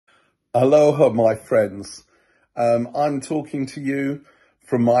Aloha, my friends. I'm talking to you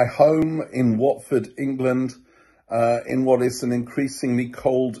from my home in Watford, England, in what is an increasingly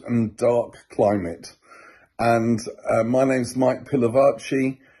cold and dark climate. And my name's Mike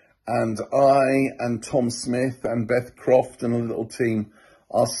Pilavachi, and I and Tom Smith and Beth Croft and a little team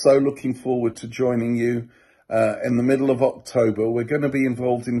are so looking forward to joining you in the middle of October. We're going to be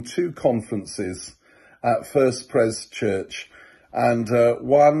involved in two conferences at First Pres Church. And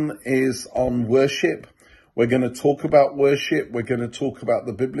one is on worship. We're going to talk about worship. We're going to talk about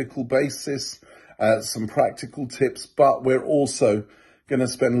the biblical basis, some practical tips, but we're also going to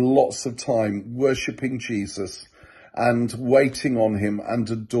spend lots of time worshiping Jesus and waiting on him and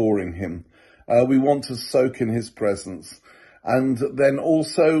adoring him. We want to soak in his presence. And then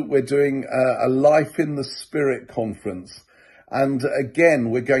also we're doing a Life in the Spirit conference. And again,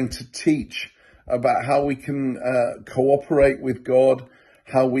 we're going to teach about how we can cooperate with God,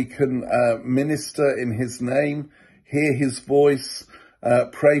 how we can minister in his name, hear his voice,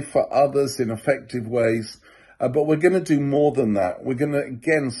 pray for others in effective ways. But we're going to do more than that. We're going to,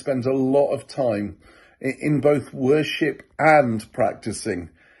 again, spend a lot of time in both worship and practicing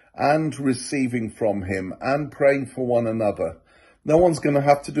and receiving from him and praying for one another. No one's going to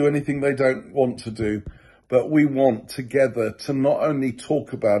have to do anything they don't want to do, but we want together to not only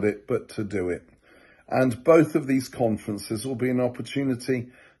talk about it, but to do it. And both of these conferences will be an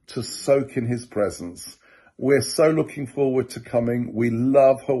opportunity to soak in his presence. We're so looking forward to coming. We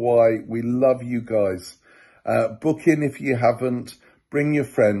love Hawaii. We love you guys. Book in if you haven't. Bring your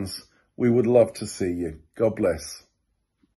friends. We would love to see you. God bless.